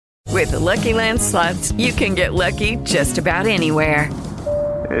With the Lucky Land Slots, you can get lucky just about anywhere.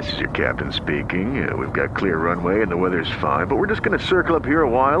 This is your captain speaking. We've got clear runway and the weather's fine, but we're just going to circle up here a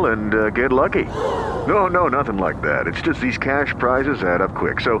while and get lucky. No, nothing like that. It's just these cash prizes add up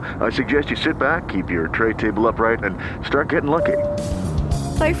quick. So I suggest you sit back, keep your tray table upright, and start getting lucky.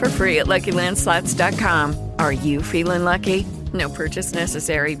 Play for free at LuckyLandSlots.com. Are you feeling lucky? No purchase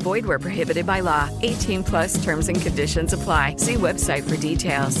necessary. Void where prohibited by law. 18 plus terms and conditions apply. See website for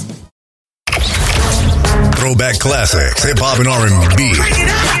details. Throwback classics, hip hop and R&B.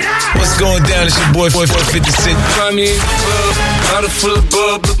 What's going down? It's your boy 50 Cent. Find me in the club, bottle full of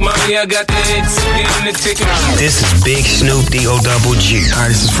bub. Look, mommy, I got the X, getting the ticket. This is Big Snoop D-O-double-G. Hi,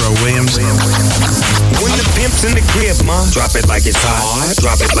 this is Pharrell Williams. When the pimp's in the crib, ma, drop it like it's hot.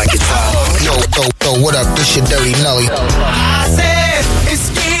 Drop it like it's hot. Yo, what up? This your Dirty Nelly. I said it's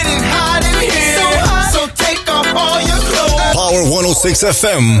getting hot in here, so take off all your clothes. Power 106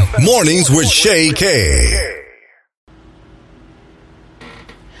 FM, Mornings with Shay K.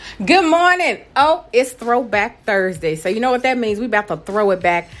 Good morning. Oh, it's Throwback Thursday. So you know what that means. We about to throw it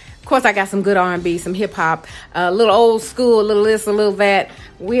back. Of course, I got some good R&B, some hip-hop, a little old school, a little this, a little that.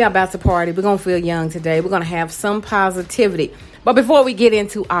 We are about to party. We're going to feel young today. We're going to have some positivity. But before we get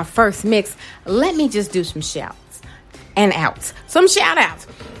into our first mix, let me just do some shouts and outs. Some shout-outs.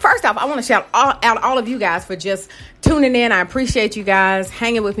 First off, I want to shout out all of you guys for just tuning in. I appreciate you guys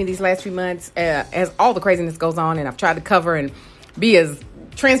hanging with me these last few months as all the craziness goes on. And I've tried to cover and be as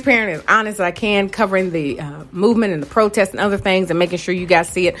transparent, as honest as I can, covering the movement and the protests and other things and making sure you guys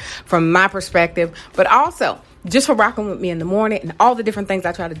see it from my perspective, but also just for rocking with me in the morning and all the different things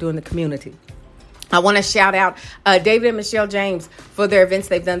I try to do in the community. I want to shout out David and Michelle James for their events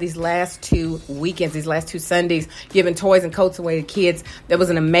they've done these last 2 weekends, these last 2 Sundays, giving toys and coats away to kids. That was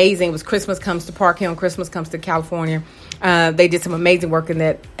amazing. It was Christmas Comes to Park Hill, Christmas Comes to California. They did some amazing work in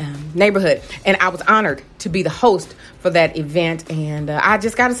that neighborhood, and I was honored to be the host for that event, and I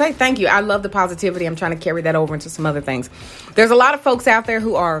just got to say thank you. I love the positivity. I'm trying to carry that over into some other things. There's a lot of folks out there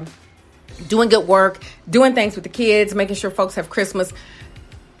who are doing good work, doing things with the kids, making sure folks have Christmas.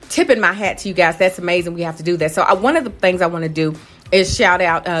 Tipping my hat to you guys. That's amazing. We have to do that. So one of the things I want to do is shout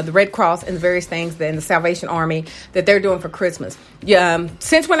out the Red Cross and the various things and the Salvation Army that they're doing for Christmas.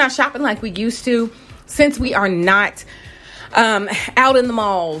 Since we're not shopping like we used to, since we are not out in the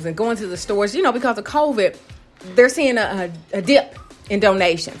malls and going to the stores, because of COVID, they're seeing a dip in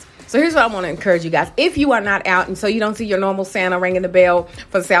donations. So here's what I want to encourage you guys. If you are not out and so you don't see your normal Santa ringing the bell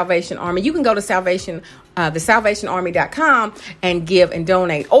for the Salvation Army, you can go to thesalvationarmy.com and give and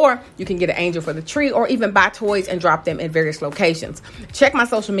donate. Or you can get an angel for the tree or even buy toys and drop them in various locations. Check my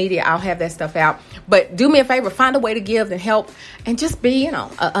social media. I'll have that stuff out. But do me a favor. Find a way to give and help and just be,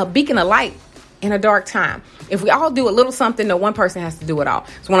 a beacon of light in a dark time. If we all do a little something, no one person has to do it all.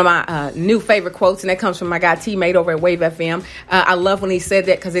 It's one of my new favorite quotes, and that comes from my guy T-Mate over at Wave FM. I love when he said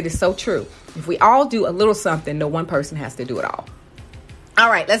that because it is so true. If we all do a little something, no one person has to do it all. All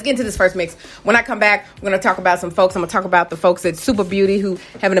right, let's get into this first mix. When I come back, we're going to talk about some folks. I'm going to talk about the folks at Super Beauty who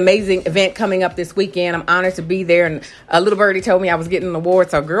have an amazing event coming up this weekend. I'm honored to be there, and a little birdie told me I was getting an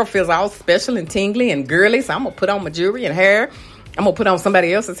award, so girl feels all special and tingly and girly, so I'm going to put on my jewelry and hair. I'm going to put on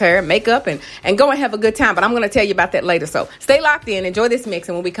somebody else's hair, makeup, and go and have a good time. But I'm going to tell you about that later. So stay locked in. Enjoy this mix.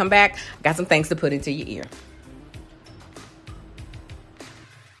 And when we come back, I got some things to put into your ear.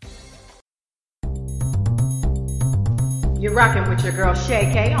 You're rocking with your girl Shay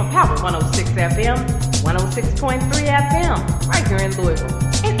K on Power 106 FM, 106.3 FM, right here in Louisville.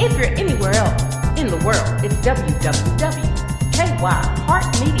 And if you're anywhere else in the world, it's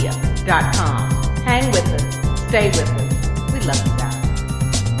www.kyheartmedia.com. Hang with us. Stay with us. We love you guys.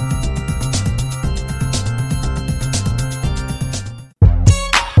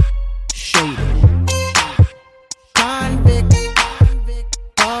 Shady. Convict.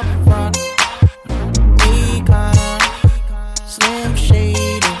 Up front. Econ. Slim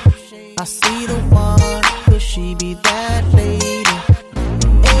Shady. I see the one. Could she be that lady?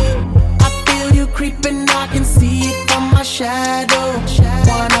 Hey, I feel you creeping. I can see it from my shadow.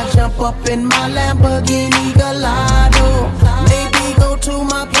 Wanna jump up in my Lamborghini Gallardo. Maybe go to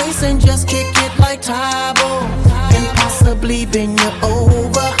my place and just kick it like Tybo. And possibly bend you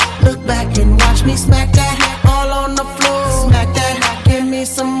over. Look back and watch me smack that all on the floor. Smack that, give me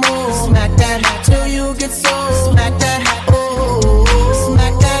some more. Smack that till you get so. Smack that, oh.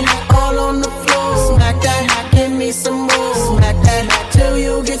 Smack that all on the floor. Smack that, give me some more. Smack that till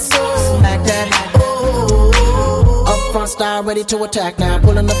you get so. Smack that, oh. Up front style ready to attack now.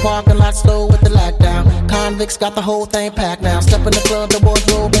 Pulling the parking lot slow with the lockdown. Convicts got the whole thing packed now. Step in the club, the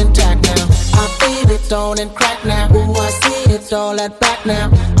wardrobe intact now. I feel it on and crack now. Ooh, I see it's all at back now.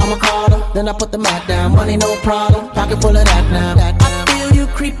 I'm a caller, then I put the Mac down. Money no problem, pocket full of that now. I feel you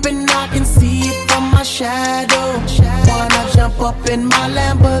creeping, I can see it from my shadow. Wanna jump up in my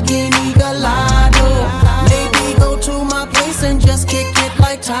Lamborghini Gallardo. Maybe go to my place and just kick it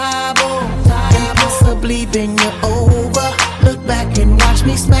like Tybo. And possibly bend you over. Look back and watch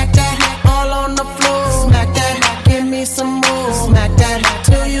me smack that all on the floor. Smack that, give me some more. Smack that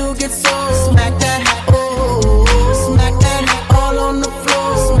till you get so. Smack that, oh. Smack that all on the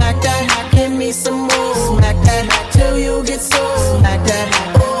floor. Smack that, give me some more. Smack that till you get so. Smack that,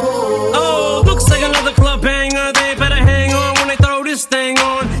 oh. Oh, looks like another club banger. They better hang on when they throw this thing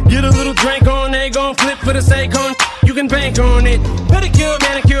on. Get a little drink on, they gon' flip for the sake on. You can bank on it. Pedicure,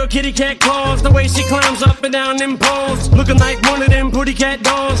 manicure, kitty cat claws. The way she climbs up and down them poles. Looking like one of them pretty cat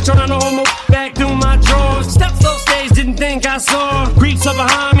dolls. Turn on the homo back through my drawers. Steps off stage, didn't think I saw. Creeps up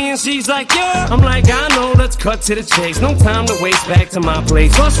behind me and she's like, yeah. I'm like, I know, let's cut to the chase. No time to waste, back to my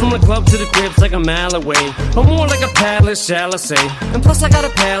place. Plus from the club to the crib's like a mile away. Or more like a palace, shall I say. And plus I got a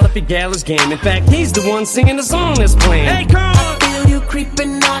pal if he gal his game. In fact, he's the one singing the song that's playing. Hey, girl! I feel you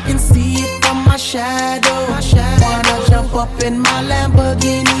creeping, I can see it from my shadow. Wanna jump up in my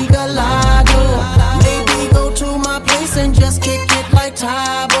Lamborghini Gallardo. Maybe go to my place and just kick it like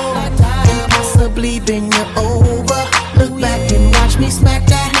Tybo. And possibly bend you over. Look back and watch me smack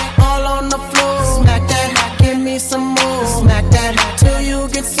that all on the floor. Smack that, give me some more. Smack that till you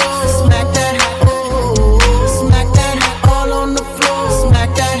get so. Smack that, oh. Smack that all on the floor.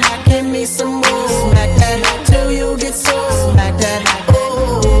 Smack that, give me some more. Smack that till you get so. Smack that,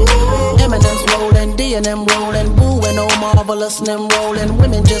 oh. Eminem's rolling, D and M rolling, Boo and oh marvelous and them rolling.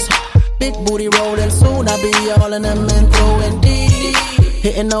 Women just big booty rolling. Soon I be all in them and throwing D.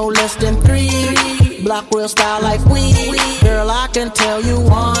 Hitting no less than 3. Block real style like we. Girl, I can tell you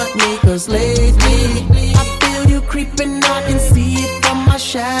want me, cause lately I feel you creeping, I can see it from my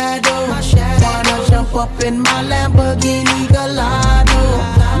shadow. Wanna jump up in my Lamborghini Gallardo.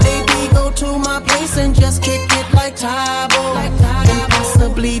 Maybe go to my place and just kick it like Tybo. And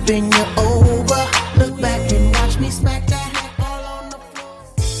possibly bend you over. Look back and watch me smack that.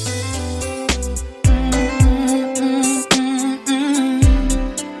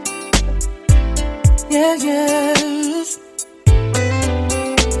 Yeah, yes.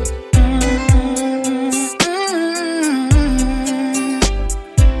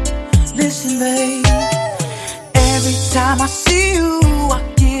 Listen, babe. Every time I see you, I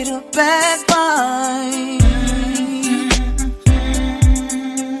get a bad vibe.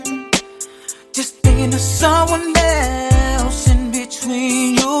 Just thinking of someone else in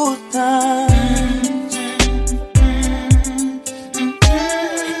between your thighs.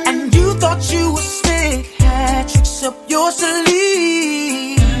 And you thought you were had tricks up your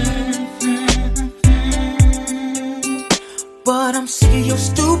sleeve. But I'm sick of your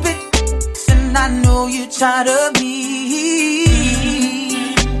stupid, and I know you're tired of me.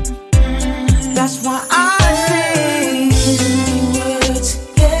 That's why I say we were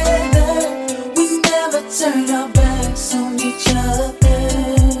together, we never turned our backs on each other.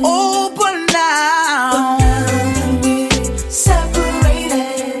 Oh, but now we're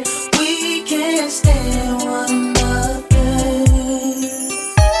separated, we can't stand one another.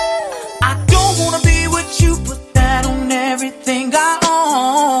 I don't wanna be with you, put that on everything I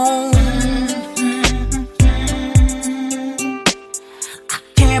own. I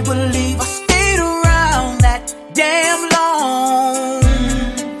can't believe I stayed around that damn long.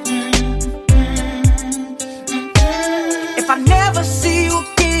 If I never see you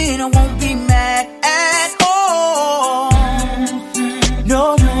again, I won't be mad at all.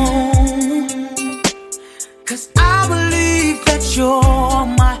 No, no. Cause I believe that you're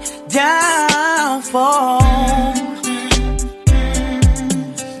my downfall.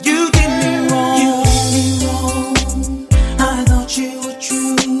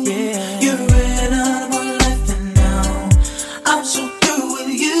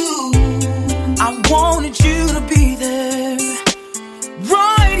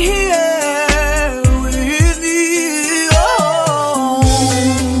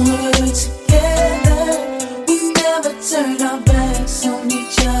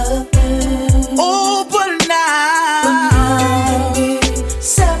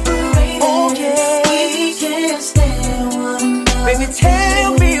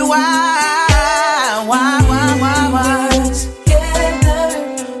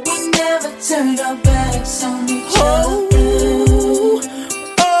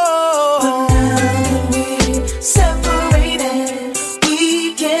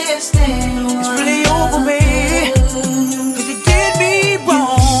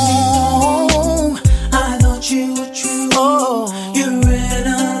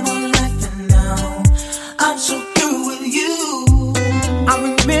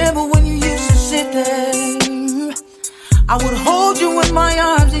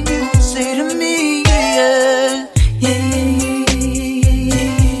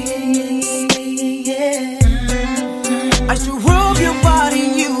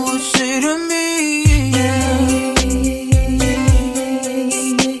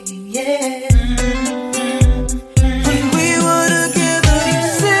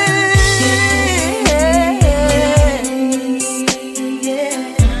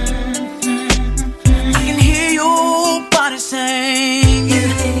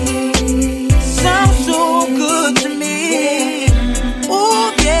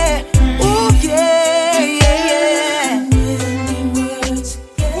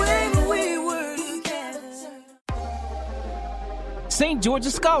 St.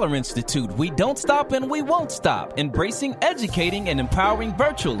 George's Scholar Institute, we don't stop and we won't stop. Embracing, educating, and empowering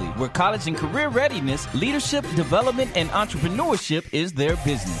virtually, where college and career readiness, leadership, development, and entrepreneurship is their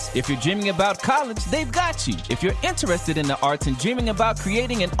business. If you're dreaming about college, they've got you. If you're interested in the arts and dreaming about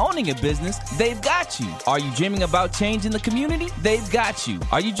creating and owning a business, they've got you. Are you dreaming about change in the community? They've got you.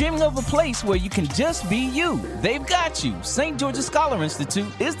 Are you dreaming of a place where you can just be you? They've got you. St. George's Scholar Institute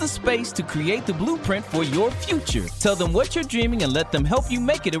is the space to create the blueprint for your future. Tell them what you're dreaming and let them help you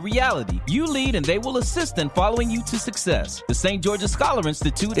make it a reality. You lead and they will assist in following you to success. The St. George's Scholar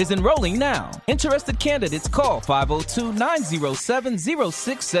Institute is enrolling now. Interested candidates call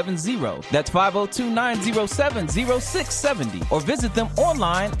 502-907-0670. That's 502-907-0670. Or visit them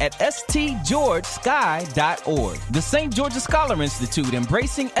online at stgeorgesky.org. The St. George's Scholar Institute,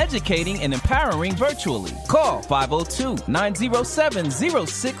 embracing, educating, and empowering virtually. Call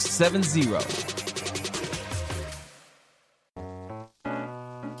 502-907-0670.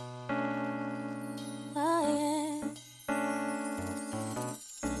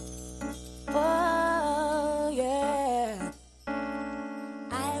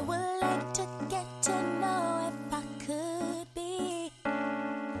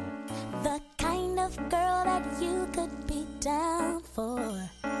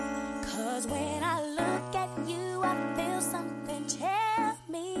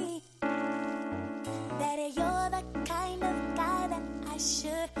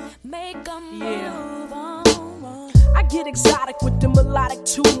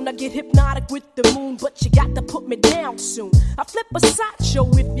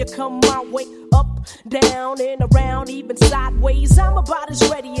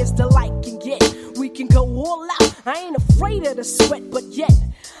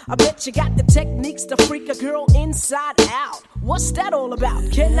 You got the techniques to freak a girl inside out. What's that all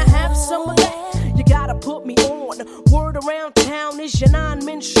about? Can I have some of that? You gotta put me on. Word around town is your 9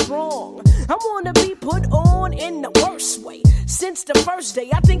 men strong. I wanna be put on in the worst way. Since the first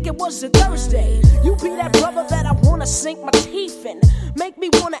day, I think it was a Thursday. You be that brother that I wanna sink my teeth in. Make me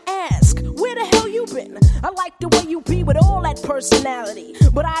wanna ask, where the hell you been? I like the way you be with all that personality.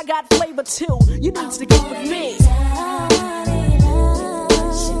 But I got flavor too, you need to get with me.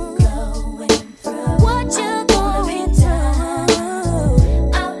 What you going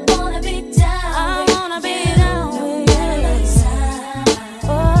through? I wanna be down. I wanna be down with you.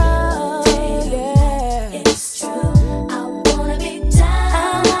 Oh yeah, it's true. I wanna be down. I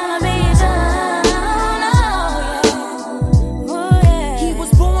wanna be down. Oh yeah. He was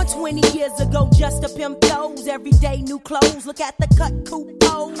born 20 years ago, just a pimp toes. Every day new clothes. Look at the cut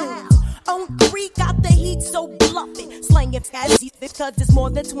coupons. On 3, got the heat so bluffing. Slanging fast because it's more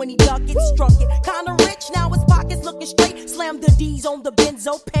than 20 ducats. Struck it, kinda rich, now his pockets looking straight. Slam the D's on the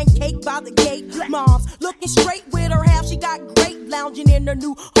benzo, pancake by the gate. Mom's looking straight with her half, she got great. Lounging in her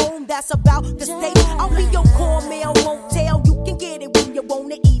new home, that's about the state. I'll be your core mail, won't tell. You can get it when you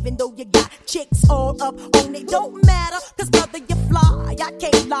want it, even though you got chicks all up on it. Don't matter, cause brother, you fly, I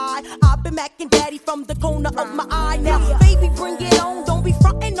can't lie. I've been macking daddy from the corner of my eye. Now, baby, bring it on, don't be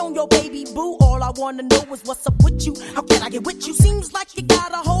frontin' on your baby boo. All I wanna know is what's up with you. How can I get with you? Seems like you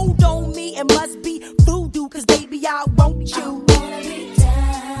got a hold on me. It must be voodoo, cause baby, I want you. I wanna be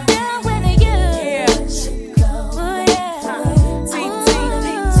down, down with you. Yeah. Oh, yeah.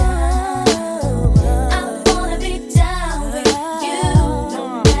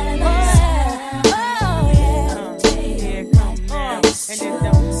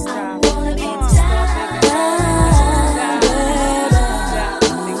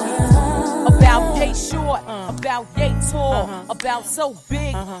 About yay tall, about so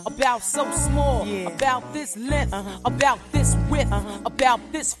big, about so small, about this length, about this width, about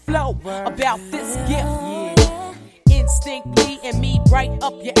this flow, about this gift. Instinct and me right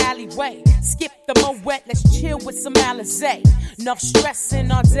up your alleyway. Skip the Moet, let's chill with some Alizé. Enough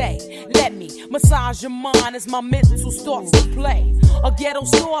stressing all day. Let me massage your mind as my mental starts to play. A ghetto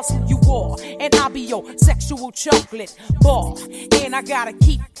sauce you are, and I'll be your sexual chocolate bar. And I gotta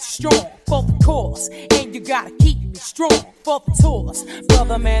keep strong for the cause, and you gotta keep me strong for the tours.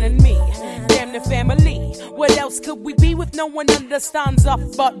 Brother, man, and me, damn the family. What else could we be with no one understands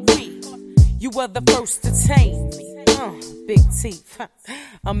us but we? You were the first to tame me. Big teeth,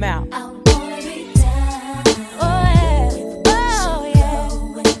 I'm out. I wanna be down. Oh yeah, oh yeah.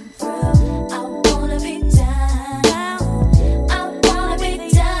 I wanna be down. I wanna be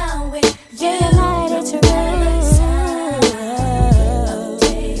down with you. Light it to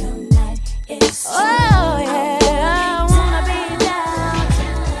oh yeah, I wanna be down.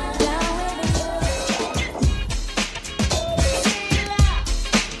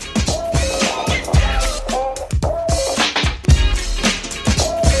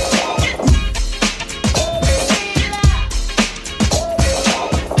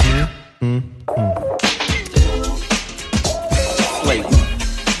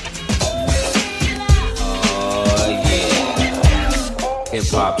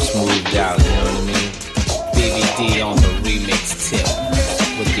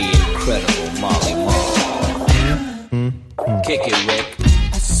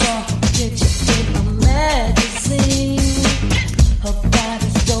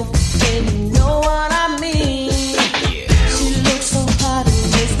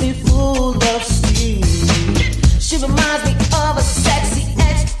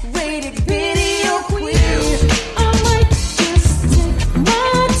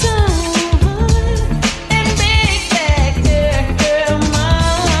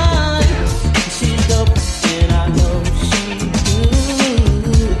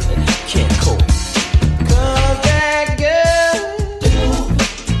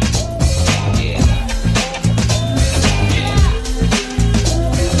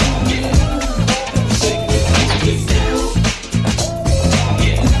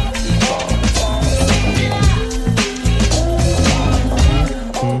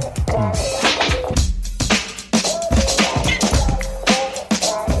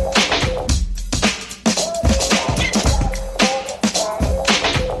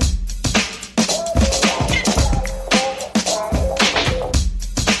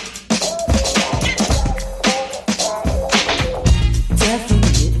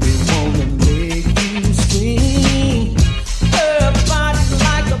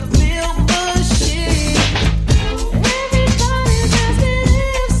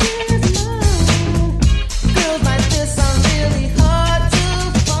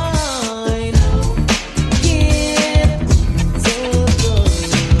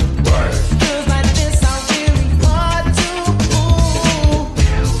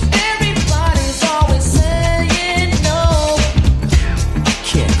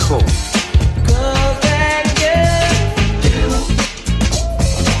 cool.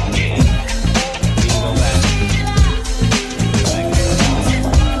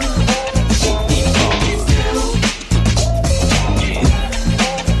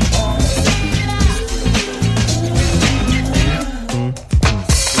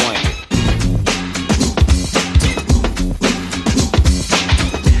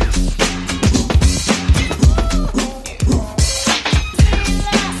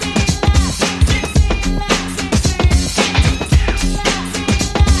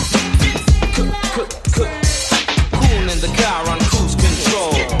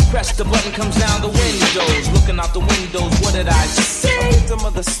 The button comes down the windows. Looking out the windows, what did I say? The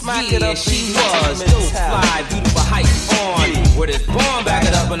mother smack yeah, it up. She was dope fly, beautiful height on. Where this bomb, back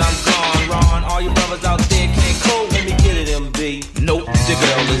it up and I'm gone. Ron, all you brothers out there can't cope. Let me get it, MB. Nope, the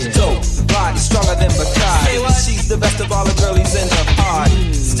girl is dope. Body stronger than Bacardi. She's the best of all the girlies in the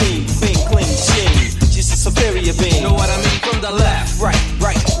party. Steam, clean, clean, sheen. She's a superior being. Know what I mean? From the left, right,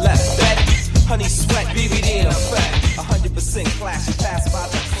 left. Bet, honey sweat, BBD in effect. 100% class. She passed by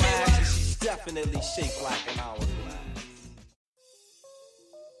the flag. She's definitely shaped like an hourglass.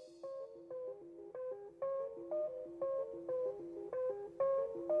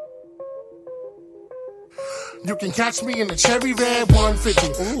 You can catch me in the cherry red 150.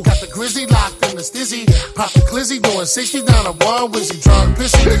 Ooh. Got the grizzly locked in the stizzy. Pop the glizzy doing 60 down a one wizzy. Drunk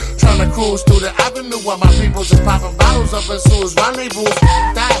pissy. Trying to cruise through the avenue while my people just popping bottles up in Sue's rendezvous.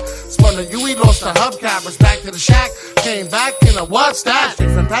 That spun the UE, lost the hubcappers. Back to the shack. Came back in a what's that? Straight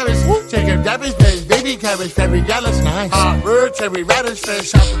from Paris. Chicken cabbage, baby cabbage, very yellow. Nice. Bird, cherry radish,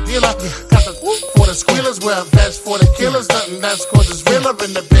 fresh out the dealer. Got the for the squealers, wear a vest for the killers. Nothing less causes realer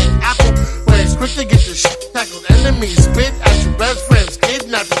in the Big Apple. Where it's quick to get the shit tackled. Enemies spit at your best friends.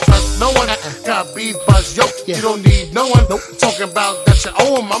 Kidnap you, trust no one. Got beef buzz, yo, you don't need no one. Talking about that you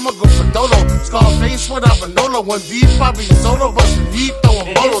owe him, I'ma go for Dodo. Scarface without Manolo. One deep, probably solo, but the deep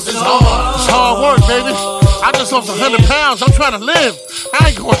throwing bottles. It's hard. It's hard work, baby. I just lost 100 pounds. I'm trying to live. I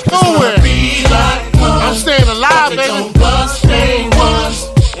ain't going nowhere. I'm staying alive, baby. Don't bust day once,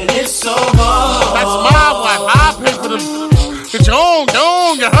 and it's so hard. That's my wife. I pay for them. Get your own,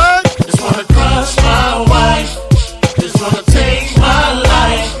 you heard? Just wanna crush my wife. Just wanna take my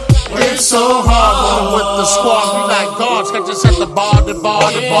life. It's so hard. With the squad, we like guards. Catch us at the bar,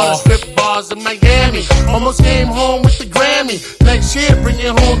 the strip bars in Miami. Almost came home with the Grammy. Next year, bring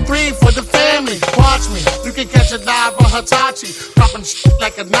it home 3 for the family. Watch me, you can catch it live on Hitachi. Popping shit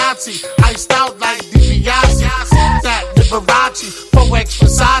like a Nazi. Iced out like DiBiase. That Liberace, 4X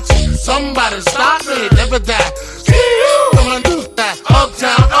Versace. Somebody stop me, never that. Come on, do that.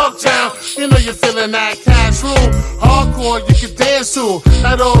 Uptown. You know you're feeling that cash rule. Hardcore, you can dance to.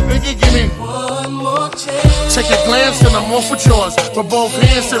 That old Biggie, give me one more chance. Take a glance and I'm off with yours. With both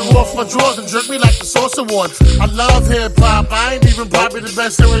hands and off my drawers and jerk me like the Source Awards. I love hip hop. I ain't even probably the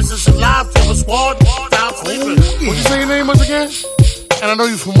best there is. It's alive. Tell a squad. Stop sleeping. What you say your name was again? And I know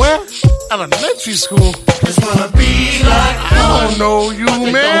you from where? Elementary school. Just wanna be like I don't know you,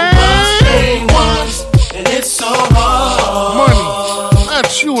 man. Once, and it's so hard. Money,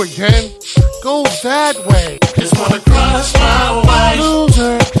 not you again. Go that way. Just wanna crush my wife.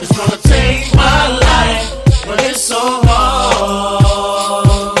 Loser. Just wanna take my life, but it's so hard.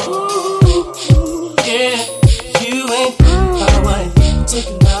 Yeah, you ain't my wife,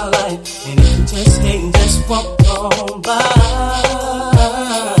 taking my life, and if you just hate, just walk on by.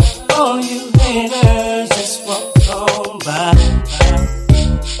 All you haters, just walk on by.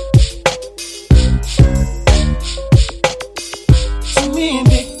 To me,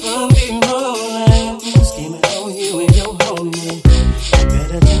 big fun, big rolling, scheming on you and your homie. You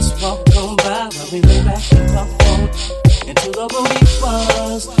better just walk on by while we lay back and puff on into the road we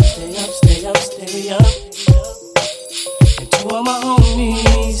was. Stay up. And to all my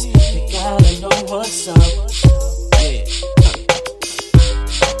homies, they gotta know what's up. Yeah.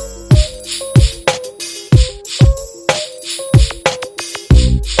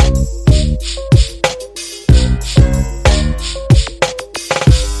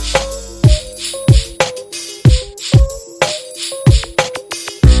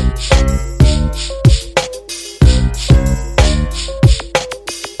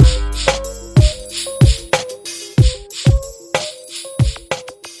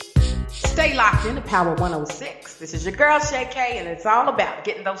 Stay locked in to Power 106. This is your girl, Shay K, and it's all about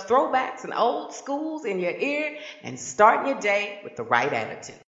getting those throwbacks and old schools in your ear and starting your day with the right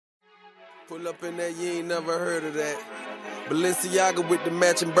attitude. Pull up in that, you ain't never heard of that. Balenciaga with the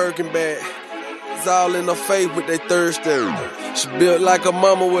matching Birkin bag. It's all in her face with that Thursday. She built like a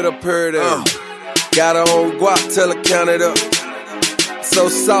mama with a purr down. Got her own guap, tell her count it up. so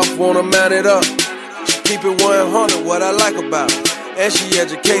soft, wanna mount it up. She keep it 100, what I like about her. And she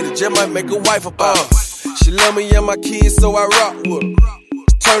educated, just might make a wife about her. She love me and my kids, so I rock with her.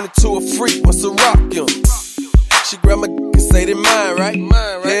 Turn it to a freak, what's a rock, yo? She grab my dick and say they mine, right?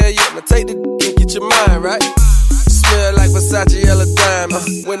 Hell yeah, now take the dick and get your mind, right? Smell like Versace, hella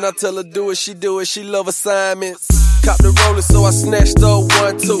diamonds. When I tell her do it, she love assignments. Cop the roller, so I snatched up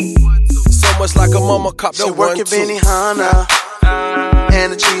 1, 2. So much like a mama, cop the 1, 2. She work at Benihana,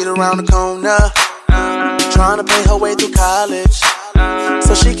 and a cheat around the corner. Trying to pay her way through college,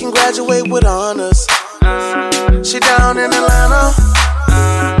 so she can graduate with honors. She down in Atlanta,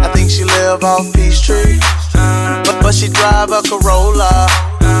 I think she live off Peachtree, but she drive a Corolla.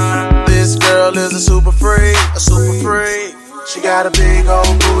 This girl is a super freak, She got a big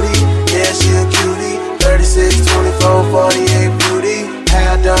old booty, yeah, she a cutie. 36, 24, 48 beauty.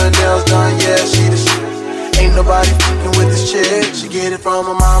 Hair done, nails done, yeah, she the shit. Ain't nobody f***ing with this chick. She get it from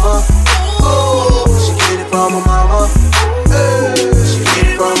her mama. Ooh, she get it from her mama. Hey, she get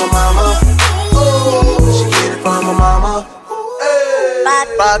it from her mama. Ooh, she get it from her mama. Hey,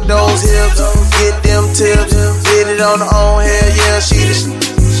 back those hips, get them tips. Get it on her own hair, yeah, she the shit.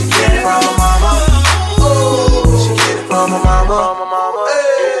 She get it from her mama. Ooh, she get it from her mama.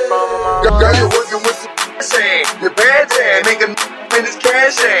 Girl, you're working with the shame. Your bad jam, make a in his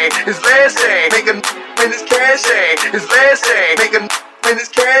cash shame. His last shame, make a in his cash shame. His last shame, make a in his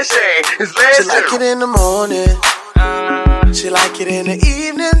cash shame. His last shame. She like it in the morning, she like it in the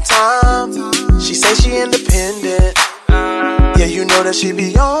evening time. She say she independent, yeah, you know that she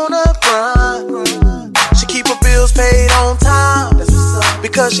be on her grind. She keep her bills paid on time,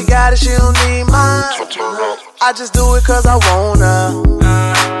 because she got it, she don't need mine. I just do it cause I wanna.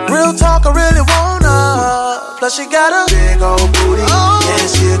 Real talk, I really wanna. Plus she got a big old booty, yeah,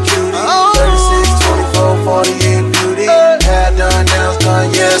 she a cutie. 36, 24, 48 beauty. Hair done, nails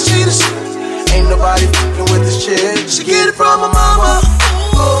done, yeah, she the shit. Ain't nobody f***ing with this chick. She get it from her mama.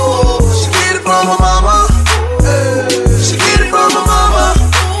 Ooh, she get it from her mama. Hey, she get it from her mama.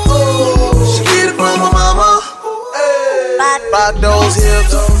 Ooh, she get it from her mama. Hey, back those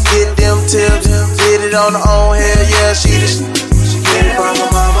hips, get them tips. Get it on her own hair, yeah, she the shit. She get it from her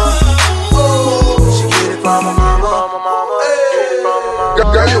mama. Ooh, she get it from her mama. Hey,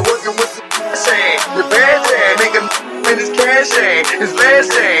 girl, you're working with the shame. Your bad jam, make a in his cash shame. His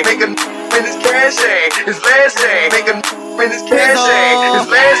last shame, make a in his cash shame. His last shame, make a in his cash shame. His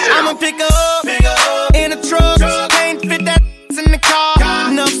last shame. I'ma pick her up in a truck. Can't fit that in the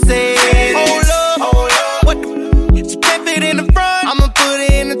car. Enough said. Hold up. What the she can't fit in the front. I'ma put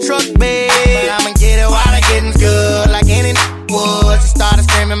it in the truck bed. I'ma get it while I'm getting good, like any would. She started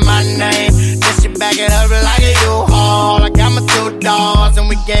screaming my name. Then she back it up like a U-Haul. I got my 2 dogs and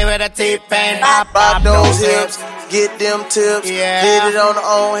we gave it a T-Pain. Pop those hips, get them tips. Yeah. Get it on her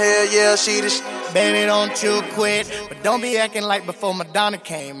own hair, yeah, she the shit. Baby, don't you quit, but don't be acting like before Madonna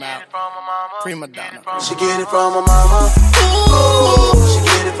came out. Prima donna. She get it from her mama. Ooh, she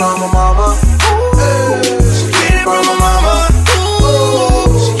get it from her mama. Hey, she get it from her mama.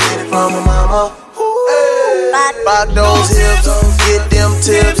 Ooh, she get it from her mama. Hey, back those hips, get them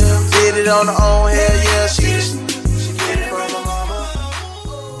tips. Get it on her own hair, yeah, she the shit.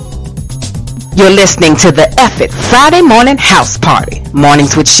 You're listening to the F-It Friday Morning House Party.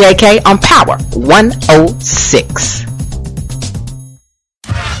 Mornings with Shay K on Power 106.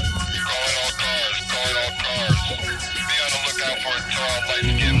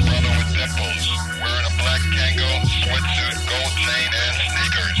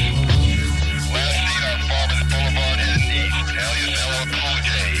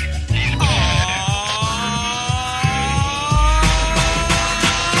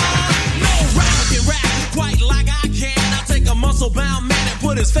 Bound man and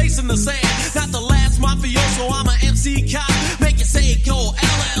put his face in the sand. Not the last mafioso, I'm a MC cop. Make it say go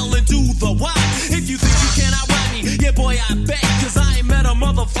LL and do the Y. If you think you cannot ride me, yeah boy I bet. Cause I ain't met a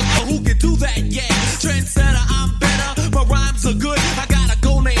motherfucker who can do that yet. Trendsetter, I'm better, my rhymes are good. I got a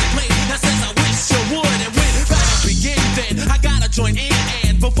gold name plate that says I wish you would. And when battle begin then, I gotta join in.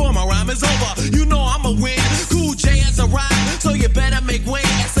 And before my rhyme is over, you know I'ma win. Cool J has arrived, so you better make way.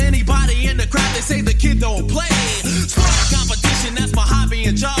 Ask anybody in the crowd, they say the kid don't play. That's my hobby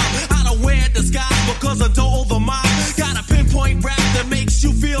and job. I don't wear disguise because I don't over my. Got a pinpoint rap that makes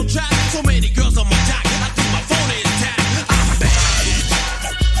you feel trapped. So many girls on my jock, I think my phone is tapped. I'm bad.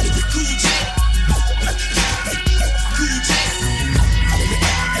 Cool J. Cool J.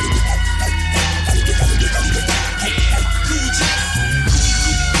 Yeah, Cool J. Cool J.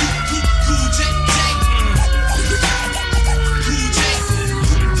 Cool J.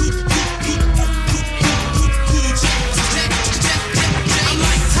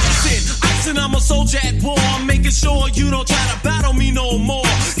 soldier at war, I'm making sure you don't try to battle me no more.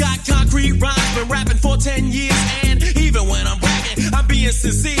 Got concrete rhymes, been rapping for 10 years, and even when I'm bragging, I'm being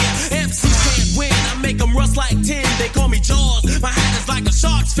sincere. MCs can't win, I make them rust like tin. They call me Jaws, my hat is like a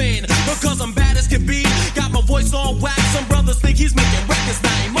shark's fin. Because I'm bad as can be, got my voice on wax. Some brothers think he's making records,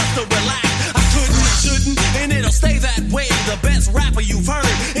 now he must have relaxed. I couldn't, I shouldn't, and it'll stay that way. The best rapper you've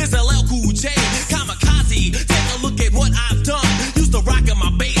heard is LL Cool J. Kamikaze, take a look at what I've done. Used to rock in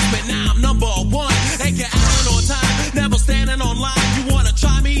my basement, now I'm number one. Ain't get out on time, never standing on line. You wanna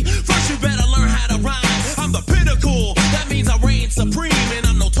try me? First you better learn how to rhyme. I'm the pinnacle, that means I reign supreme. And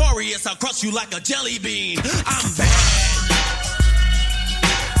I'm notorious, I'll crush you like a jelly bean. I'm bad.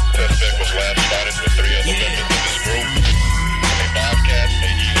 Suspect was last spotted with 3 other members of his group. A Bobcat,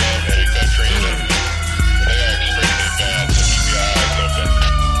 AEM, and a country. They are extremely bad, so keep your eyes open.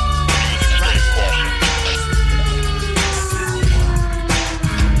 Use extreme caution.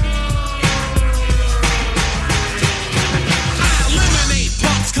 I eliminate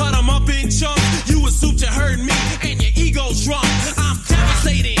punks, cut them up in chunks. You assumed you heard me, and your ego's drunk. I'm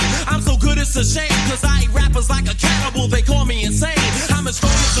devastating, I'm so good it's a shame. Cause I eat rappers like a cannibal, they call me insane. I'm as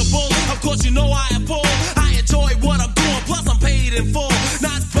strong as a bull, of course you know I am full. I enjoy what I'm doing, plus I'm paid in full.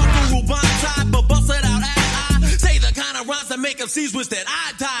 Not buckaroo bonsai, but bust it out as I say the kind of rhymes that make MCs wish that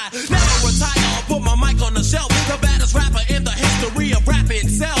I die. Never retire or put my mic on the shelf. The baddest rapper in the history of rap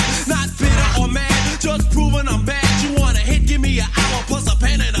itself. Not bitter or mad, just proving I'm bad. You want a hit, give me an hour plus a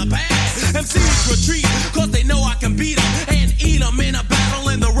pen and a pad. MCs retreat, cause they know I can beat them and eat them in a battle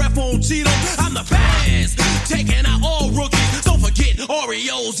and the ref won't cheat them. I'm the baddest, taking out all rookies. Don't forget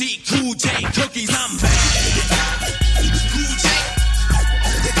Oreos, eat Cool J cookies. I'm bad. Cool J.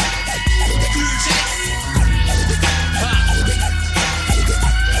 Cool J. Cool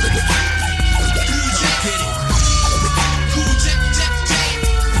J, get it. Cool J, J, J.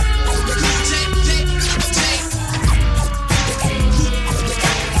 Cool J, J, J.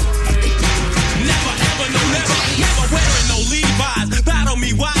 Never, ever, no, never wearing no Levi's. Battle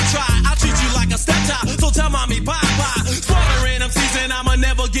me, why try? I'll treat you like a stepchild, so tell mommy bye-bye. Slaughtering MCs and I'ma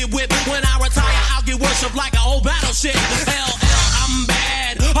never get whipped. When I retire, I'll get worshipped like an old battleship. LL, I'm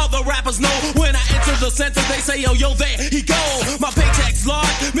bad. Other rappers know when I enter the center, they say, yo, there he go. My paycheck's large,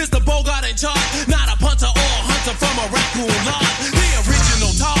 Mr. Bogart in charge. Not a punter or a hunter from a raccoon lodge. The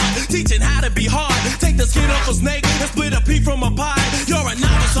original Todd, teaching how to be hard. Take the skin off a snake and split a pea from a pie. You're a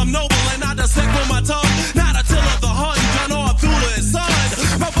novice, I'm noble, and I dissect with my tongue. Not a till of the hunt, John or Abdullah is son.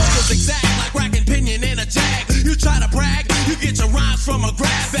 My vocals exact like racking pinion in a jag. You try to brag, you get your rhymes from a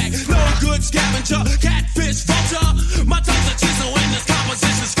grab bag. No good scavenger, catfish, vulture. My tongue's a chisel and this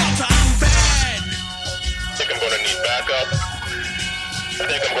composition sculpture. I'm bad. Think I'm gonna need backup.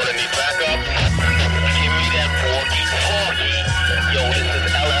 Think I'm gonna need backup. Give me that porky. Yo, this is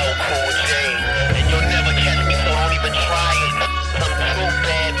LL Cool J, and you'll never catch me, so don't even try it. I'm too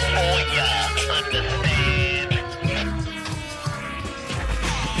bad for ya. Understand?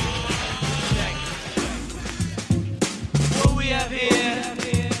 What we have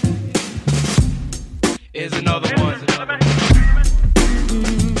here is another one.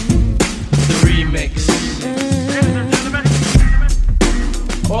 The remix.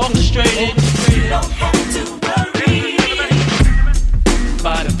 Orchestrated. You don't have to worry.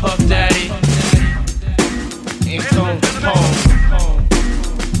 By the Puff Daddy. And Cone Capone.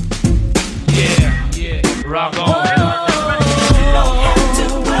 Yeah. Rock on.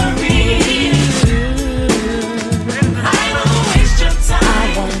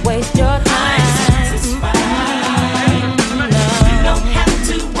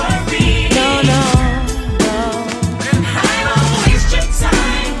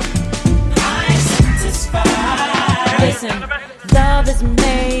 Love is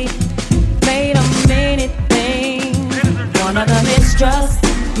made of many things. One of them is trust,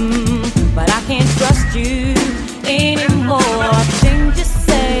 but I can't trust you anymore. Things you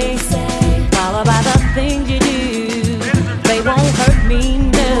say, followed by the things you do, they won't hurt me,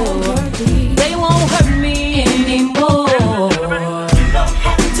 no. They won't hurt me anymore. You don't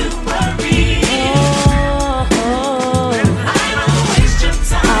have to worry. I won't waste your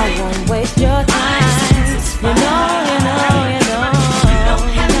time. I won't waste your time. You know.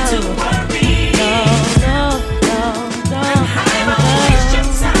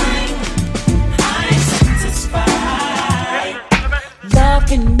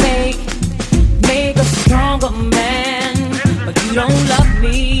 You don't love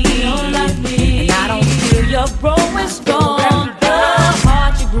me, and I don't feel you're growing strong. The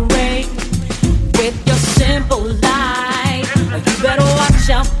heart you break with your simple life. You better watch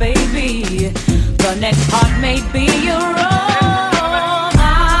out, baby. The next part may be your own.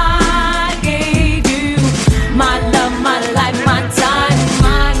 I gave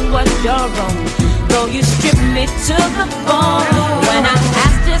to the bone. When I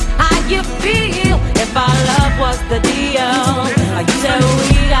asked just how you feel, if our love was the deal, you said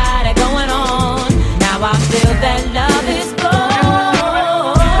we got it going on. Now I feel that love is gone.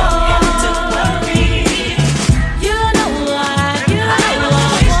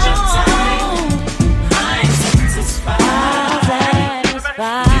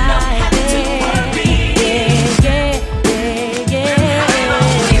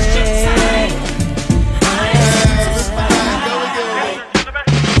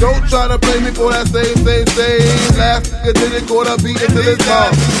 Try to play me for that same. Last nigga didn't quarter beat until it's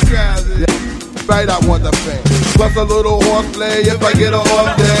gone. Right, I want the fame. Plus a little horseplay if I get a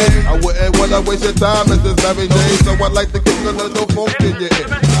off day. I wouldn't wanna waste your time, it's this every day. So I'd like to get a little funk in your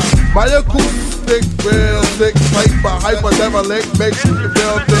ear. My acoustic, real sick, hyper derelict, makes you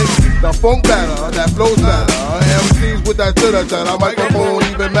feel thick. The funk better, that flows better. MCs with that chitter, microphone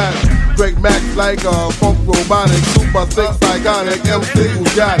even matter. Drake Max like a funk robotic, super sick, psychotic, MC who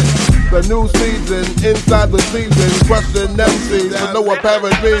got it. The new season, inside the season, question MCs for no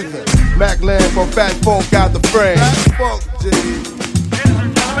apparent reason. Mac land for Fat Funk out the frame. Fat Funk, G.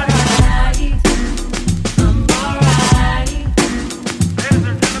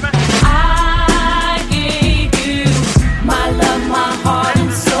 I gave you my love, my heart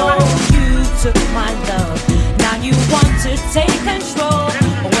and soul. You took my love, now you want to take control.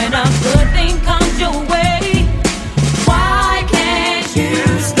 When a good thing comes your way, why can't you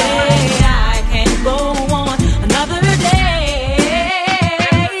stay? I can't go on another day.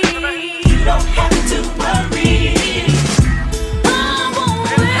 You don't have to worry. I won't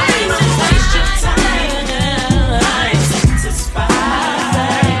waste your time. I'm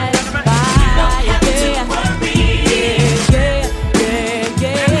satisfied. You don't have to worry. I won't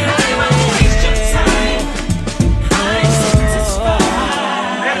waste your time. I'm satisfied.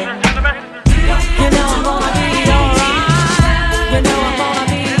 You know I'm gonna be alright. You know I'm gonna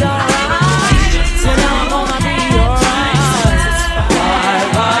be alright. You know I'm gonna be alright.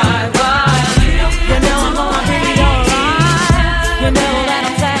 You know I'm gonna be alright. You know that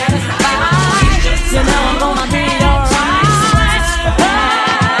I'm satisfied. You know I'm gonna be alright. You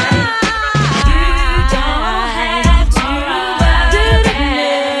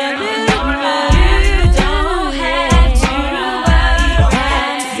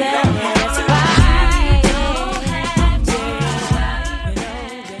don't have to worry. You don't have to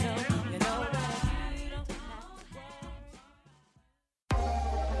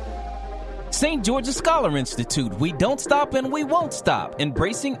St. George's Scholar Institute. We don't stop and we won't stop.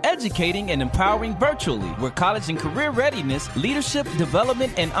 Embracing, educating, and empowering virtually. Where college and career readiness, leadership,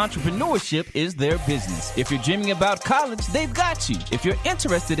 development, and entrepreneurship is their business. If you're dreaming about college, they've got you. If you're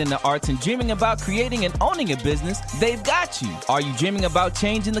interested in the arts and dreaming about creating and owning a business, they've got you. Are you dreaming about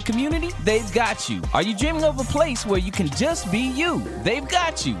change in the community? They've got you. Are you dreaming of a place where you can just be you? They've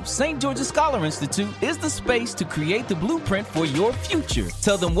got you. St. George's Scholar Institute is the space to create the blueprint for your future.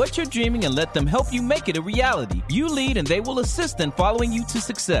 Tell them what you're dreaming and let them help you make it a reality. You lead and they will assist in following you to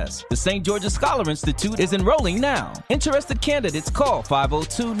success. The St. George's Scholar Institute is enrolling now. Interested candidates call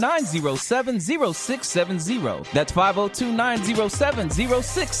 502-907-0670. That's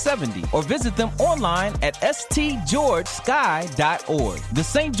 502-907-0670. Or visit them online at stgeorgesky.org. The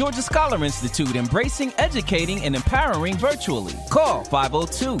St. George's Scholar Institute, embracing, educating, and empowering virtually. Call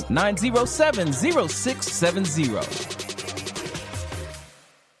 502-907-0670.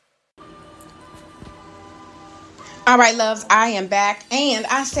 All right, loves, I am back, and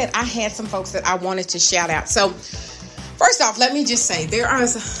I said I had some folks that I wanted to shout out. So, first off, let me just say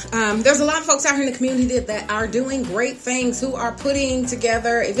there's a lot of folks out here in the community that are doing great things, who are putting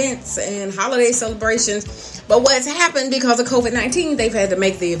together events and holiday celebrations. But what's happened because of COVID-19, they've had to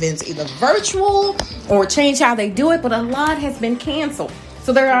make the events either virtual or change how they do it, but a lot has been canceled.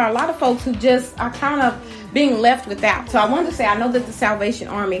 So there are a lot of folks who just are kind of being left without. So I wanted to say, I know that the Salvation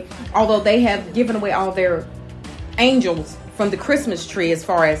Army, although they have given away all their angels from the Christmas tree as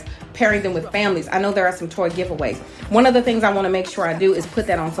far as pairing them with families, I know there are some toy giveaways. One of the things I want to make sure I do is put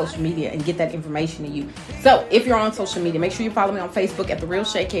that on social media and get that information to you. So if you're on social media, make sure you follow me on Facebook at The Real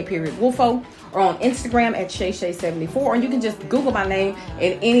Shay K Wolfo, or on Instagram at ShayShay74, or you can just Google my name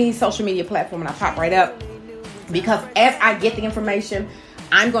in any social media platform and I pop right up. Because as I get the information,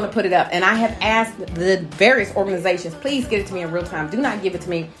 I'm going to put it up. And I have asked the various organizations, please get it to me in real time. Do not give it to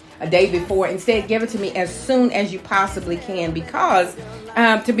me a day before. Instead, give it to me as soon as you possibly can, because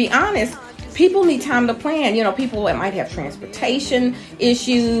to be honest, people need time to plan. You know, people that might have transportation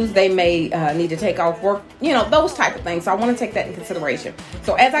issues, they may need to take off work, you know, those type of things. So I want to take that in consideration.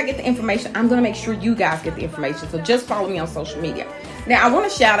 So as I get the information, I'm going to make sure you guys get the information. So just follow me on social media. Now, I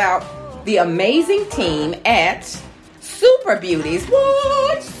want to shout out the amazing team at Super Beauties.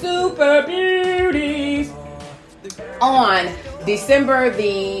 What? Super Beauties. On December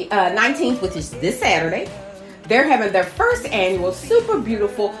the 19th, which is this Saturday, they're having their first annual Super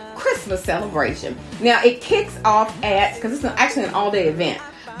Beautiful Christmas celebration. Now, it kicks off at, because it's actually an all-day event,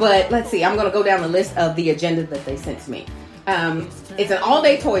 but let's see, I'm going to go down the list of the agenda that they sent to me. It's an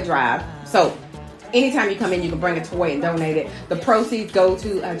all-day toy drive, so anytime you come in, you can bring a toy and donate it. The proceeds go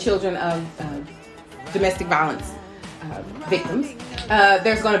to children of domestic violence victims.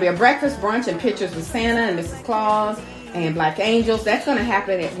 There's going to be a breakfast, brunch, and pictures with Santa and Mrs. Claus and Black Angels. That's going to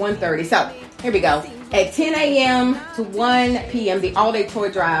happen at 1:30. So, here we go. At 10 a.m. to 1 p.m., the all-day toy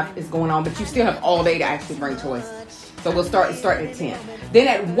drive is going on, but you still have all day to actually bring toys. So we'll start at 10. Then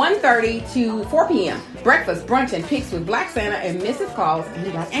at 1:30 to 4 p.m., breakfast, brunch, and pics with Black Santa and Mrs. Claus and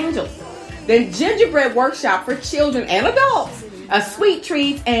Black Angels. Then gingerbread workshop for children and adults. Sweet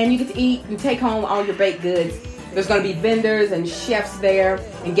treats, and you get to eat and take home all your baked goods. There's going to be vendors and chefs there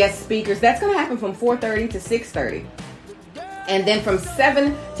and guest speakers. That's going to happen from 4:30 to 6:30. And then from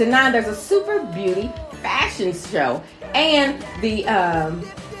 7 to 9, there's a Super Beauty fashion show and the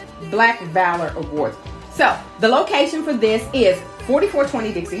Black Valor Awards. So the location for this is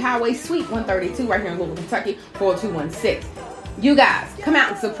 4420 Dixie Highway, Suite 132, right here in Louisville, Kentucky, 40216. You guys, come out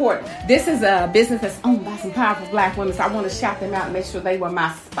and support. This is a business that's owned by some powerful Black women, so I want to shout them out and make sure they were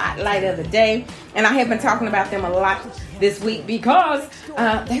my spotlight of the day. And I have been talking about them a lot this week because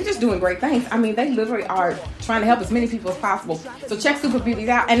they're just doing great things. I mean, they literally are trying to help as many people as possible. So check Super Beauties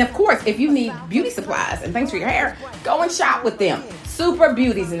out. And of course, if you need beauty supplies and things for your hair, go and shop with them. Super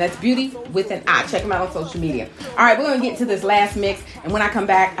Beauties, and that's beauty with an I. Check them out on social media. All right, we're going to get to this last mix. And when I come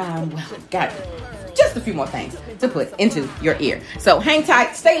back, got just a few more things to put into your ear. So hang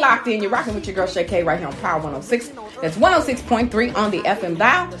tight, stay locked in. You're rocking with your girl Shay K right here on Power 106. That's 106.3 on the FM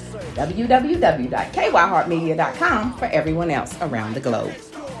dial. www.kyheartmedia.com for everyone else around the globe.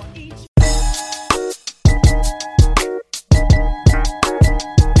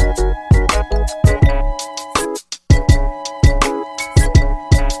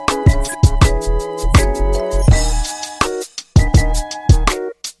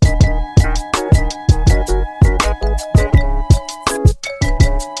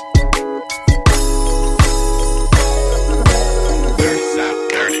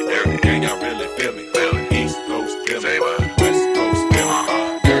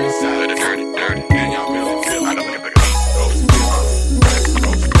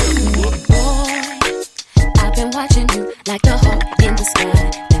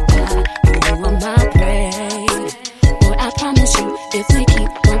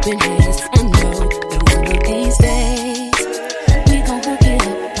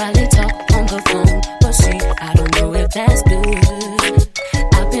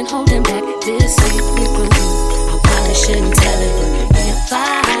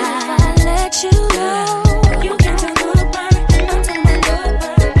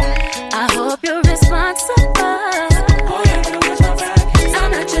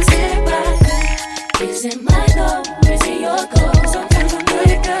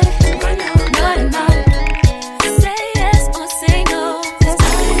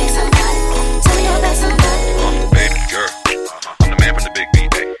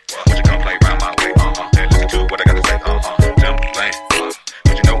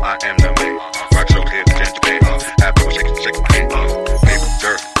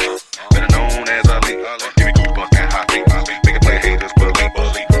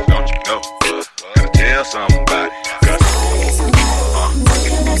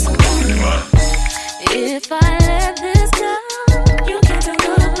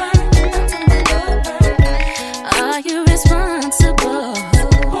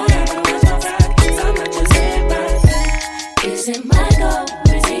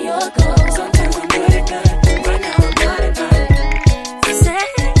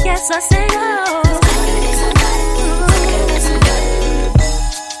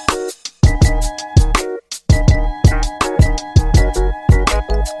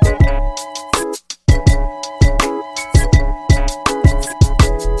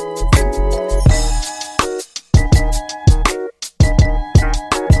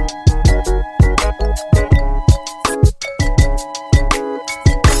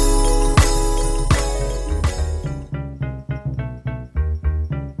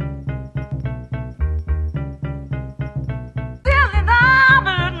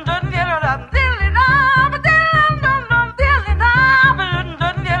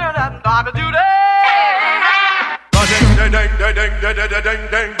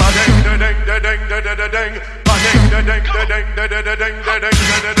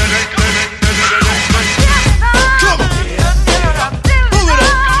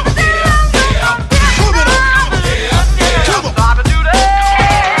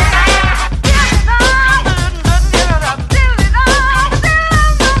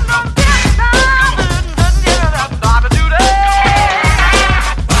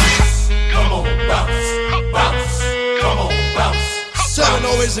 and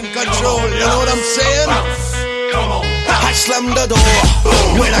always in control. You know what I'm saying? Come on. I slam the door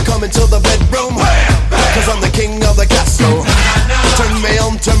when I come into the bedroom, cause I'm the king of the castle. Turn me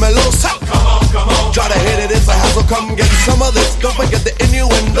on, turn me loose. Come on. Try to hit it, it's a hassle. Come get some of this. Don't forget the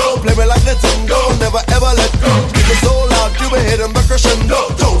innuendo. Play me like Nintendo. Never ever let go. Keep it so loud, you be hitting the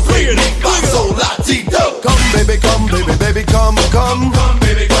crescendo. Don't bring it, so latito. Come baby, come baby, baby, come. Come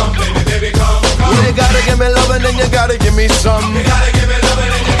baby, come baby, baby, come. Well, you gotta give me lovin' and you gotta give me some. You gotta give me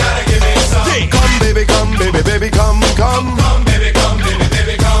lovin' and you gotta give me some. Come baby, baby, come. Come baby,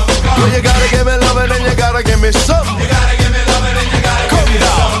 baby, come. Well, you gotta give me lovin' and you gotta give me some. You gotta give me lovin' and you gotta give me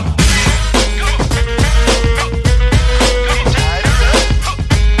some.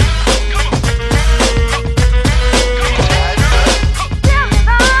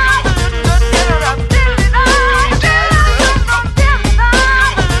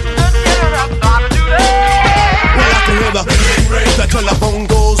 The telephone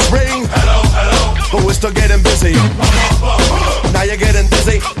goes ring. Hello, hello. But we're still getting busy. Now you're getting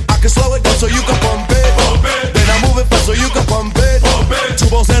dizzy. I can slow it down so you can pump it. Then I move it fast so you can pump it. Two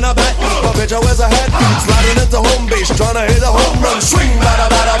balls in a bat. My bitch, I wears a hat. Sliding into home base, trying to hit a home run. Swing, bada,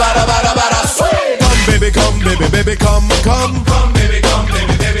 bada, bada, bada, bada, swing. Come baby, come baby, baby, come. Come baby, come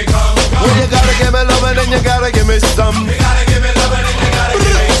baby, baby, come. Well, you gotta give me lovin' and you gotta give me some. You gotta give me lovin' and you gotta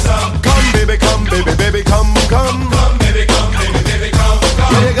give me some. Come baby, baby, come. Come baby, come baby, baby, come.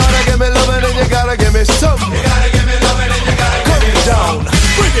 Well, you gotta give me lovin' and you gotta give me some. You gotta give me lovin' and you gotta give me some.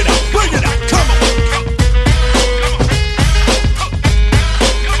 Bring it out, come on.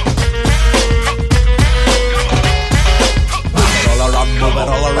 Move it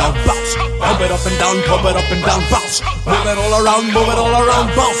all around, bounce. Pump it up and down, pump it up and down, bounce. Move it all around,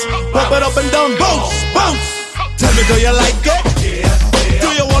 bounce. Pump it up and down, bounce, bounce. Tell me, do you like it? Yeah. Do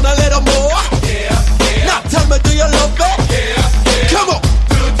you want a little more? Yeah. Now tell me, do you love it? Yeah. Come on. Do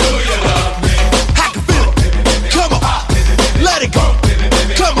you love me? I can feel it. Come on. Let it go.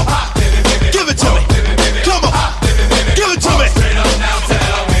 Come on. Give it to me. Come on. Give it to me. Straight up now,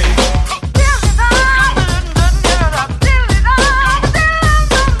 tell me.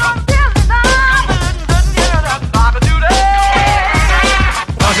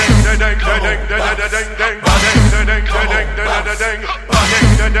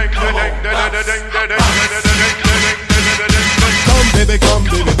 Come baby, come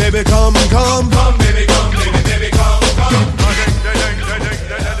baby, baby, come. Come baby, come baby, baby, come.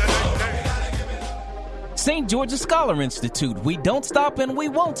 St. George's Scholar Institute. We don't stop and we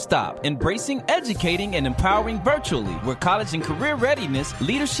won't stop. Embracing, educating, and empowering virtually. Where college and career readiness,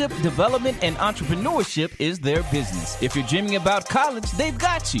 leadership, development, and entrepreneurship is their business. If you're dreaming about college, they've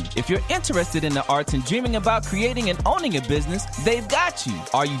got you. If you're interested in the arts and dreaming about creating and owning a business, they've got you.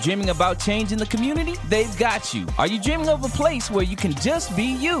 Are you dreaming about change in the community? They've got you. Are you dreaming of a place where you can just be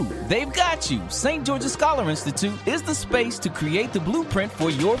you? They've got you. St. George's Scholar Institute is the space to create the blueprint for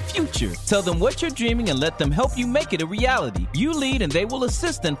your future. Tell them what you're dreaming and let them help you make it a reality. You lead and they will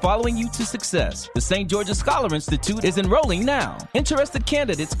assist in following you to success. The St. George's Scholar Institute is enrolling now. Interested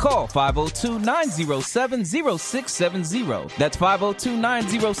candidates call 502-907-0670. That's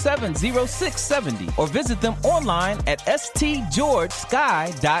 502-907-0670. Or visit them online at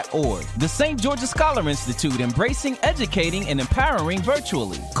stgeorgesky.org. The St. George's Scholar Institute, embracing, educating, and empowering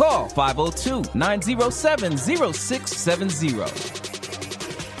virtually. Call 502-907-0670.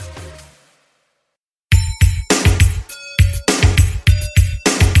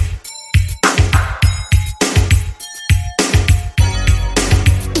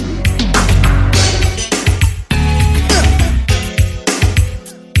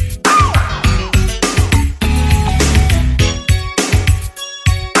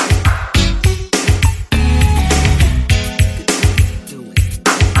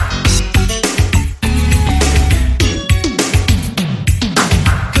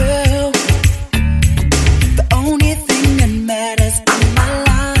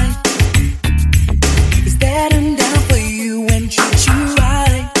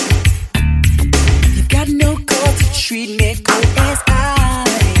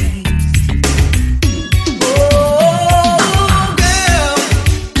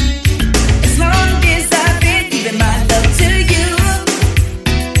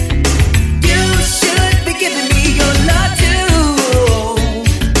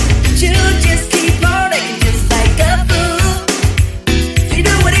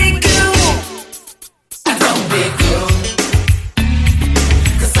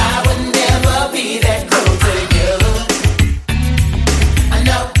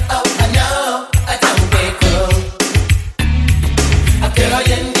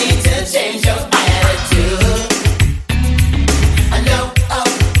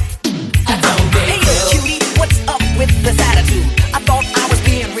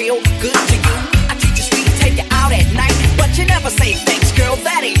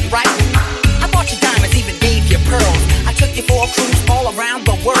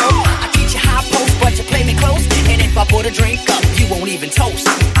 a drink up, you won't even toast.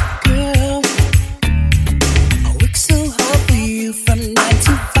 Girl, I work so hard for you from 9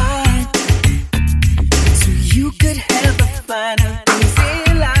 to 5, so you could have the finer things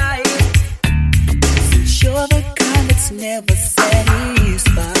in life. Since you're the kind that's never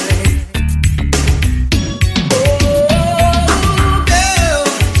satisfied.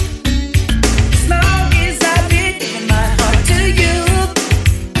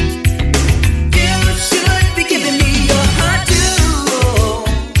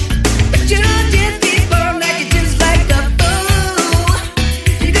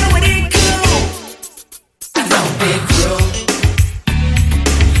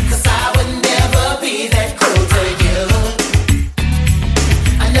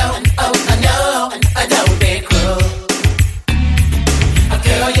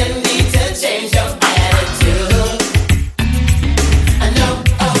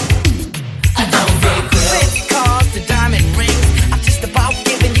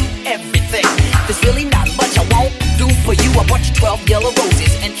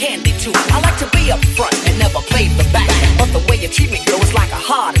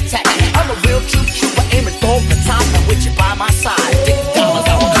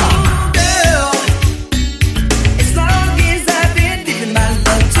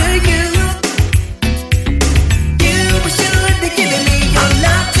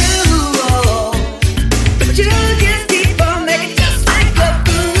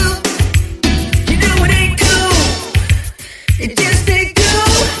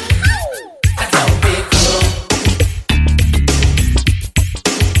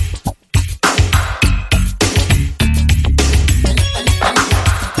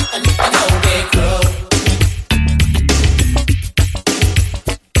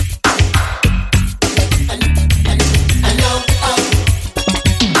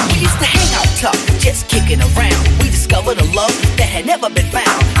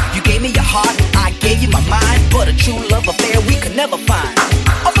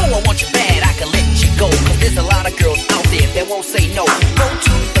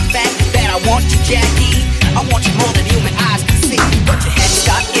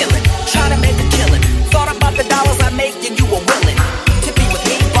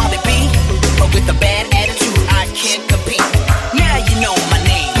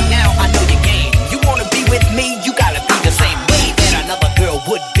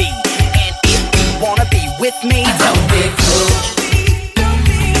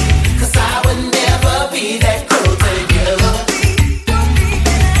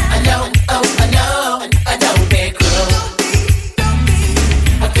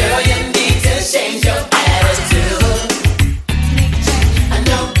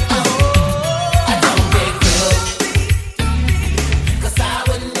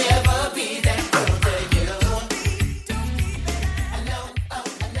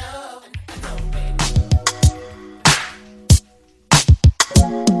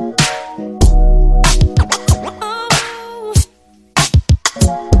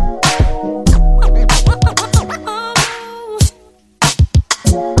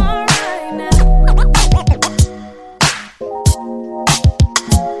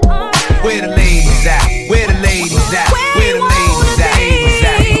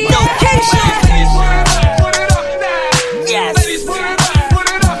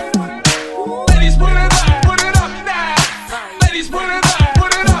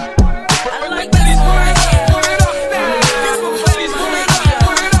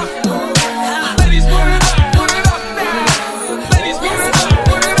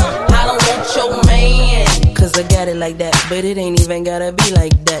 Like that, but it ain't even gotta be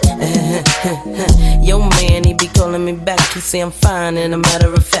like that. Yo man, he be calling me back. He say I'm fine, and a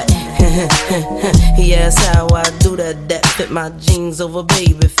matter of fact, he asks how I do that fit my jeans over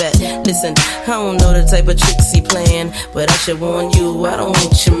baby fat. Listen, I don't know the type of tricks he playing, but I should warn you, I don't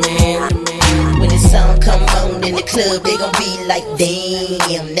want your man. When the song come on in the club, they gon' be like,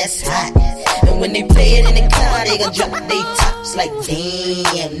 damn, that's hot. And when they play it in the car, they gon' drop they tops like,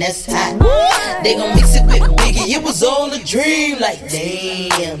 damn, that's hot. They gon' mix it with Biggie, it was all a dream, like,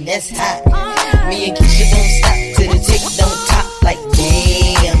 damn, that's hot. Me and Keisha don't stop till the tick don't top, like,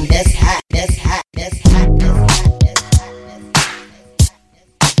 damn, that's hot, that's hot, that's hot, that's hot.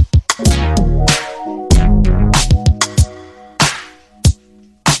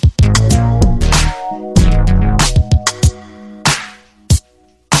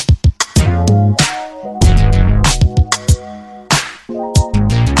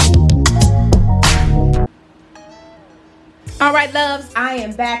 All right, loves, I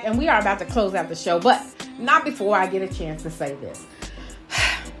am back, and we are about to close out the show, but not before I get a chance to say this.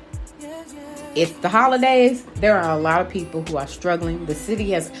 It's the holidays. There are a lot of people who are struggling. The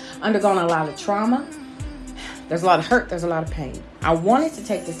city has undergone a lot of trauma. There's a lot of hurt. There's a lot of pain. I wanted to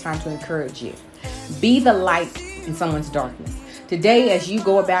take this time to encourage you. Be the light in someone's darkness. Today, as you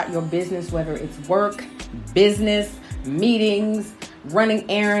go about your business, whether it's work, business, meetings, running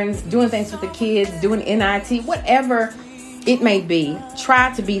errands, doing things with the kids, doing NIT, whatever it may be,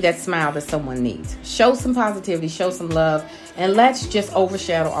 try to be that smile that someone needs. Show some positivity, show some love, and let's just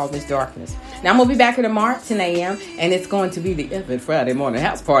overshadow all this darkness. Now, I'm going to be back here tomorrow at 10 a.m., and it's going to be the F It Friday Morning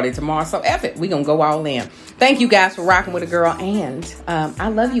House Party tomorrow, so F it. We're going to go all in. Thank you guys for rocking with a girl, and I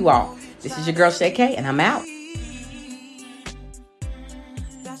love you all. This is your girl, Shay K, and I'm out.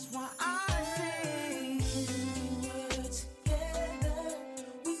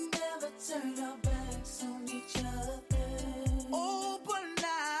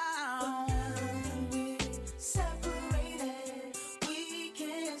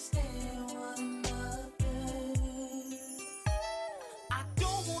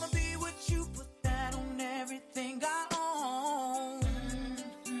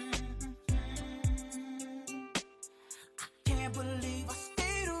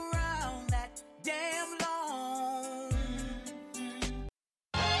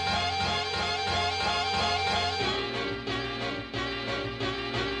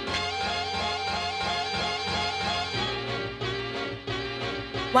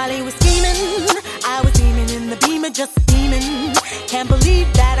 While he was scheming, I was beaming in the beamer, just beaming. Can't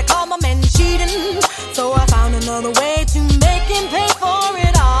believe that I caught my man cheating. So I found another way to make him pay for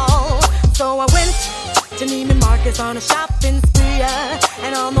it all. So I went to Neiman Marcus on a shopping spree.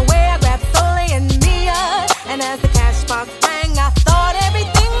 And on the way I grabbed Soleil and Mia. And as the cash box rang, I thought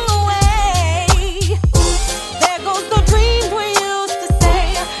everything away. There goes the dreams we used to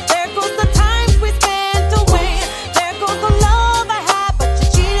say. There goes the times we spent away. There goes the love I had, but you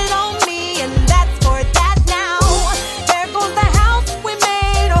cheated on me, and that's for that now. There goes the house we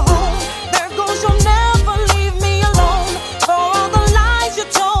made a home. There goes you'll never leave me alone. For all the lies you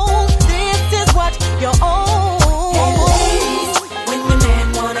told, this is what you own. Hey ladies, when your man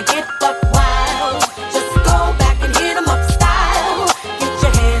wanna get buck wild, just go back and hit him up style. Get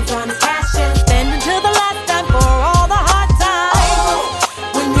your hands on his cash and spend until the last time for all the hard times.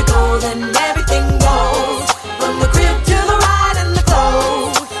 When you go, then everything goes, from the crib to the ride and the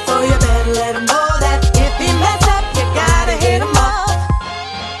clothes. So you better let him know that if he mess up, you gotta hit him up.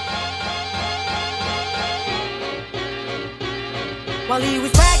 While he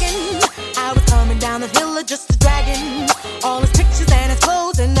was bragging, I was coming down the hill of just a dragon. All his pictures and his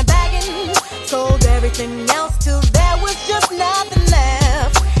clothes in the bagging. Sold everything else till there was just nothing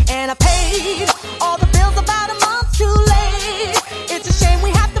left. And I paid all the bills about a month too late. It's a shame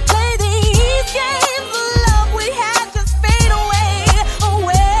we have to play these games. The love we had just fade away,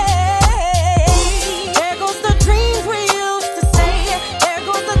 away. There goes the dreams we used to say. There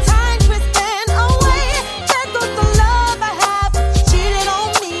goes the times we spent away. There goes the love I had, but you cheated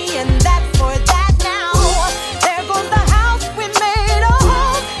on me, and that's for that now. There goes the house we made a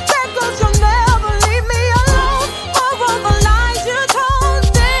home. There goes you'll never leave me alone.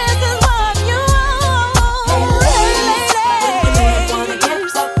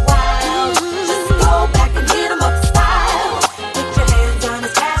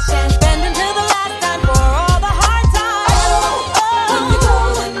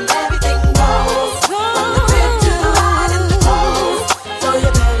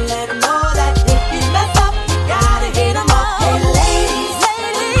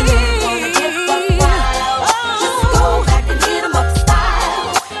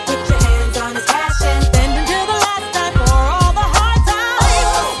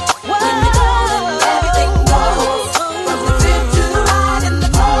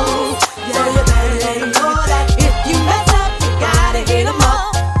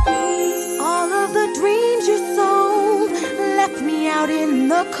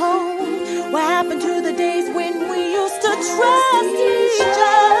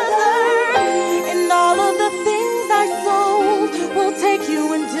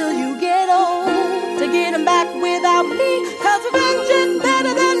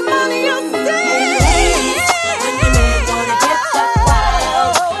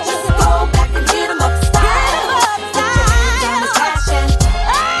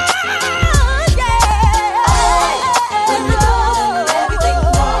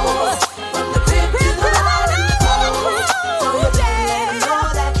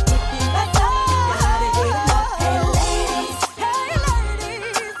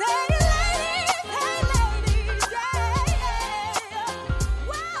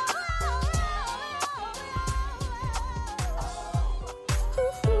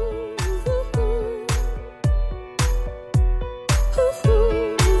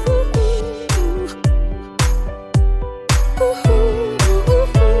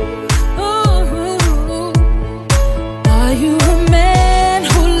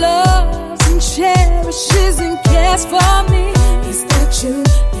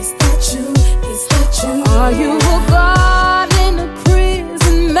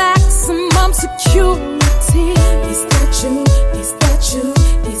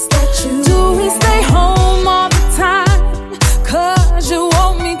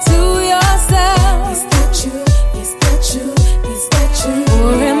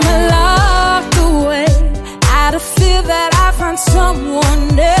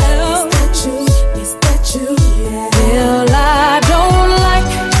 someone else. Is that you? Yeah. Well, I don't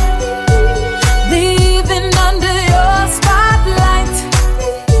like leaving under your spotlight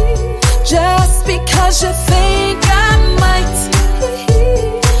just because you think I might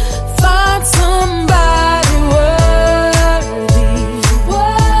find somebody worthy.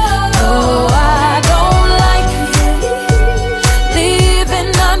 Oh, I don't like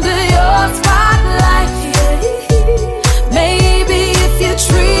leaving under your spotlight. Maybe if you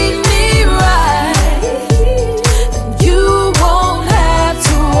treat me right, you won't have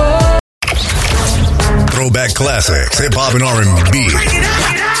to worry. Throwback classics, hip hop and R&B.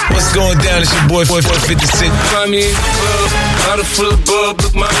 What's going down? It's your boy 50 Cent. Find me in the club, bottle full of bub.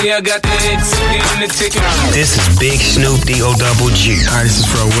 Look, mommy, I got the X, getting the ticket. This is Big Snoop D-O-double-G. Hi, this is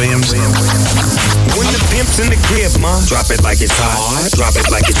Pharrell Williams. When the pimp's in the crib, ma, drop it like it's hot. Drop it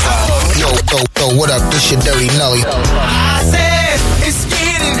like it's hot. Yo, what up? This your Dirty Nelly. I said it's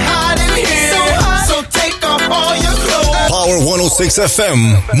getting hot in here, so take off all your clothes. Power 106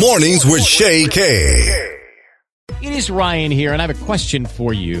 FM, Mornings with Shay K. It is Ryan here, and I have a question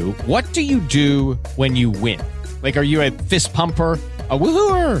for you. What do you do when you win? Like, are you a fist pumper, a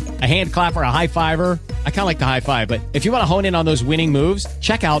woohooer, a hand clapper, a high fiver? I kind of like the high five, but if you want to hone in on those winning moves,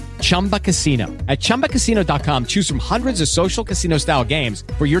 check out Chumba Casino. At ChumbaCasino.com, choose from hundreds of social casino-style games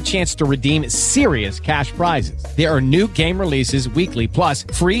for your chance to redeem serious cash prizes. There are new game releases weekly, plus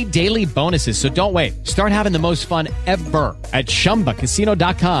free daily bonuses, so don't wait. Start having the most fun ever at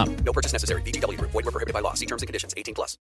ChumbaCasino.com. No purchase necessary. VGW Group. Void where prohibited by law. See terms and conditions. 18+.